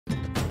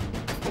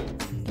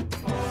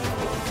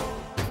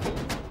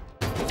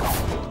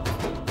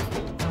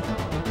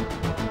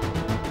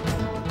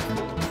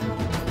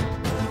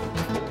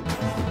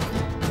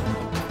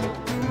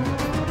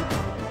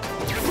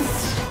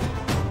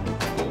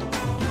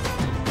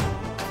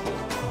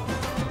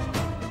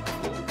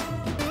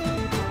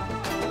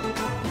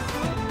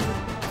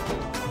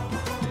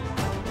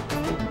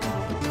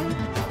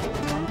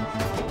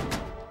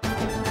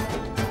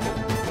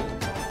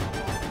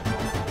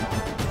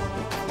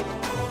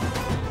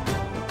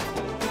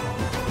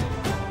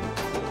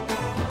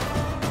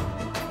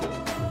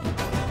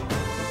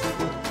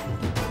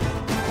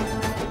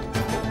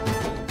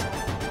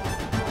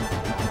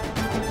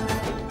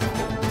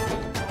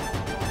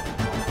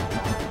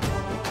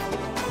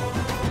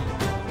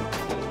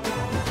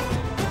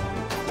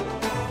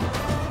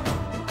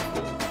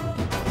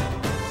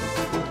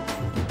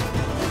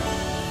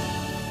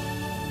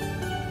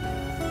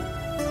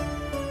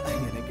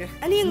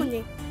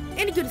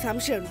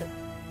സംശയമുണ്ട്.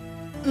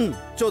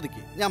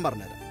 ചോദിക്ക്, ഞാൻ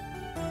പറഞ്ഞുതരാം.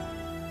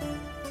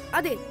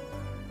 അതെ,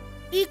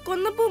 ഈ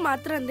കൊന്നപ്പൂ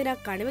മാത്രം എന്തിനാ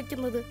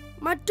കണിവെക്കുന്നത്?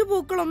 മറ്റു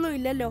പൂക്കളൊന്നും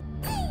ഇല്ലല്ലോ.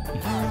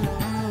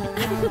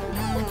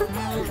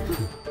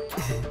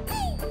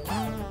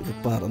 ഇത്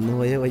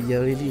പറന്നുപോയ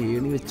വയ്യാവേലി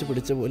ഏണി വെച്ച്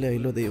പിടിച്ച പോലെ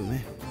ആയല്ലോ ദൈവമേ.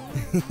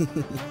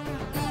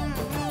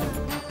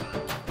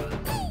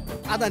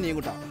 അതാ നീ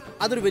കൂട്ടാ,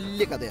 അതൊരു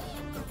വലിയ കഥയാണ്.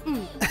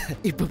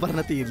 ഇപ്പൊ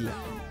പറഞ്ഞ തീരില്ല.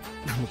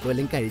 നമുക്ക്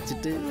വല്ലതും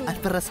കഴിച്ചിട്ട്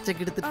അല്പം റെസ്റ്റ്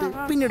ഒക്കെ എടുത്തിട്ട്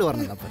പിന്നീട്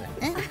പറഞ്ഞാ പോരെ.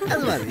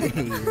 അത് മതി.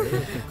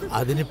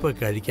 അതിനിപ്പോ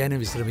കഴിക്കാനും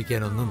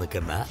വിശ്രമിക്കാനും ഒന്നും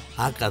നിൽക്കണ്ട.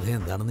 ആ കഥ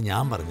എന്താണെന്ന്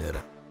ഞാൻ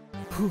പറഞ്ഞുതരാം.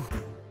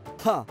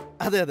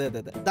 അതെ അതെ അതെ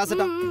അതെ,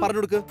 ദാസേട്ടാ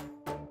പറഞ്ഞു കൊടുക്ക്.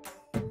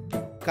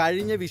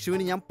 കഴിഞ്ഞ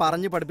വിഷുവിന് ഞാൻ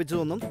പറഞ്ഞു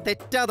പഠിപ്പിച്ചതൊന്നും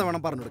തെറ്റാതെ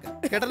വേണം പറഞ്ഞു കൊടുക്കാൻ,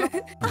 കേട്ടല്ലോ?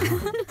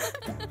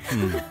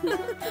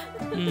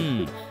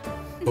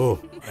 ഓ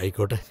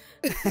ആയിക്കോട്ടെ.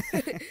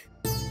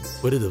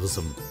 ഒരു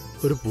ദിവസം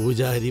ഒരു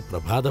പൂജാരി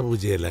പ്രഭാത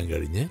പൂജയെല്ലാം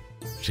കഴിഞ്ഞ്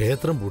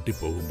ക്ഷേത്രം പൂട്ടി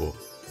പോകുമ്പോൾ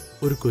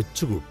ഒരു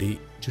കൊച്ചുകുട്ടി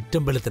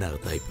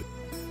ചുറ്റമ്പലത്തിനകത്തായിപ്പോയി.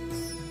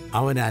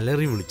 അവൻ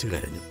അലറി വിളിച്ചു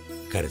കരഞ്ഞു.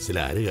 കരച്ചിൽ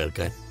ആര്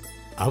കേൾക്കാൻ?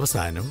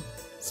 അവസാനം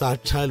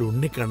സാക്ഷാൽ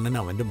ഉണ്ണിക്കണ്ണൻ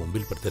അവന്റെ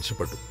മുമ്പിൽ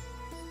പ്രത്യക്ഷപ്പെട്ടു.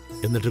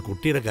 എന്നിട്ട്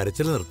കുട്ടിയുടെ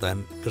കരച്ചിൽ നിർത്താൻ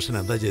കൃഷ്ണൻ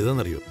എന്താ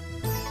ചെയ്തെന്നറിയോ?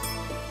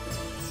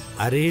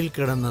 അരയിൽ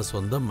കിടന്ന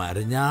സ്വന്തം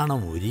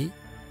അരഞ്ഞാണം ഊരി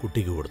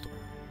കുട്ടിക്ക് കൊടുത്തു.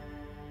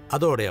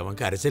 അതോടെ അവൻ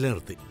കരച്ചിൽ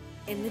നിർത്തി.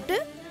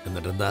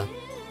 എന്നിട്ടെന്താ,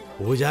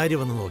 പൂജാരി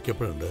വന്ന്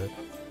നോക്കിയപ്പോഴുണ്ട്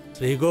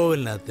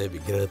ശ്രീകോവിലിനകത്തെ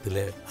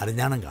വിഗ്രഹത്തിലെ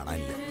അരഞ്ഞാണം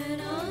കാണാനില്ല.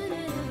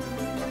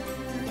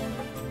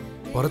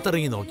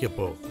 പുറത്തിറങ്ങി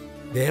നോക്കിയപ്പോ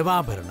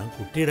ദേവാഭരണം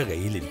കുട്ടിയുടെ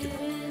കയ്യിലിരിക്കുന്നു.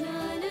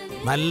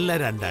 നല്ല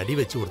രണ്ടടി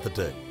വെച്ചു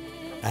കൊടുത്തിട്ട്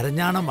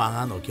അരഞ്ഞാണം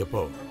വാങ്ങാൻ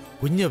നോക്കിയപ്പോ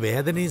കുഞ്ഞ്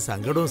വേദനയും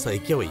സങ്കടവും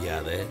സഹിക്ക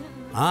വയ്യാതെ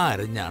ആ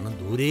അരഞ്ഞാണം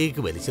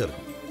ദൂരേക്ക്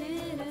വലിച്ചെറിഞ്ഞു.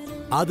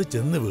 അത്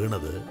ചെന്ന്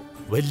വീണത്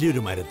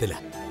വലിയൊരു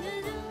മരത്തിലാണ്.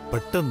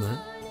 പെട്ടെന്ന്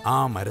ആ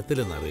മരത്തിൽ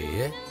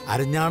നിറയെ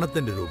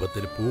അരഞ്ഞാണത്തിന്റെ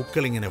രൂപത്തിൽ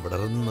പൂക്കളിങ്ങനെ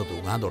വിടർന്ന്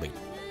തൂങ്ങാൻ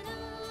തുടങ്ങി.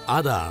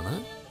 അതാണ്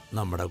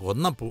നമ്മുടെ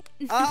കൊന്നപ്പൂ.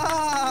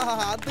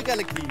 അത്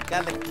കലക്കി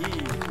കലക്കി.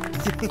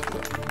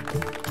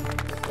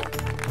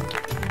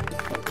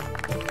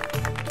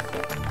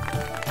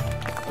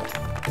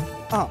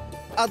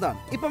 അതാണ്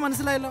ഇപ്പൊ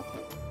മനസ്സിലായല്ലോ.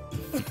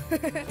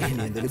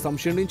 എന്തെങ്കിലും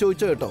സംശയം ഉണ്ടെങ്കിൽ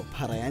ചോദിച്ചോ കേട്ടോ,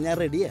 പറയാൻ ഞാൻ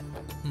റെഡിയാ.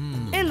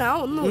 എന്നാ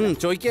ഒന്നും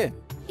ചോദിക്കേ.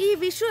 ഈ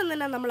വിഷു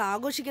എന്തിനാ നമ്മൾ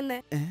ആഘോഷിക്കുന്നേ?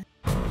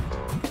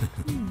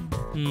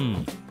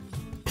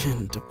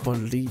 എന്റെ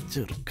പള്ളി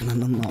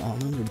ചെറുക്കണെന്ന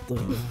നാണം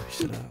എടുത്തല്ലോ.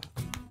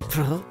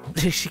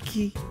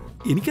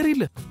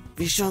 എനിക്കറിയില്ല.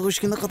 വിഷു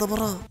ആഘോഷിക്കുന്ന കഥ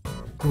പറ.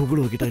 ഗൂഗിൾ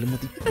നോക്കിട്ടാലും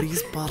മതി,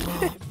 പ്ലീസ് പറ.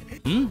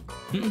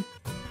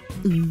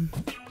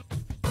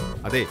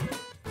 അതെ,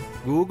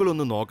 ഗൂഗിൾ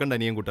ഒന്നും നോക്കണ്ട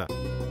അനിയൻകുട്ട.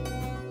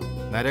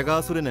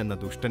 നരകാസുരൻ എന്ന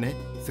ദുഷ്ടനെ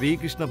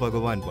ശ്രീകൃഷ്ണ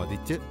ഭഗവാൻ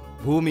വധിച്ച്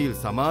ഭൂമിയിൽ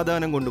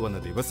സമാധാനം കൊണ്ടുവന്ന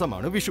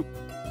ദിവസമാണ് വിഷു.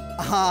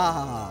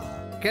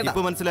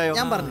 ഇപ്പൊ മനസ്സിലായോ?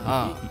 ഞാൻ പറഞ്ഞു.